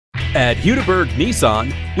At Hudiburg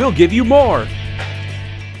Nissan, we'll give you more.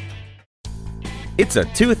 It's a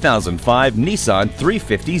 2005 Nissan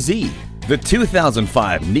 350Z. The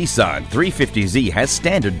 2005 Nissan 350Z has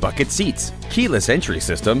standard bucket seats, keyless entry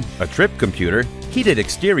system, a trip computer, heated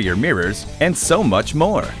exterior mirrors, and so much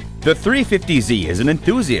more. The 350Z is an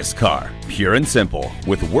enthusiast car, pure and simple.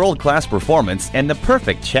 With world-class performance and the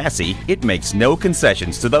perfect chassis, it makes no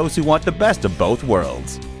concessions to those who want the best of both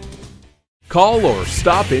worlds. Call or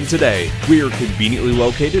stop in today. We are conveniently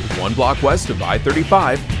located 1 block west of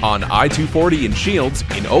I-35 on I-240 in Shields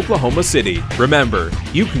in Oklahoma City. Remember,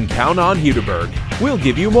 you can count on Hudiburg. We'll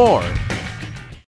give you more.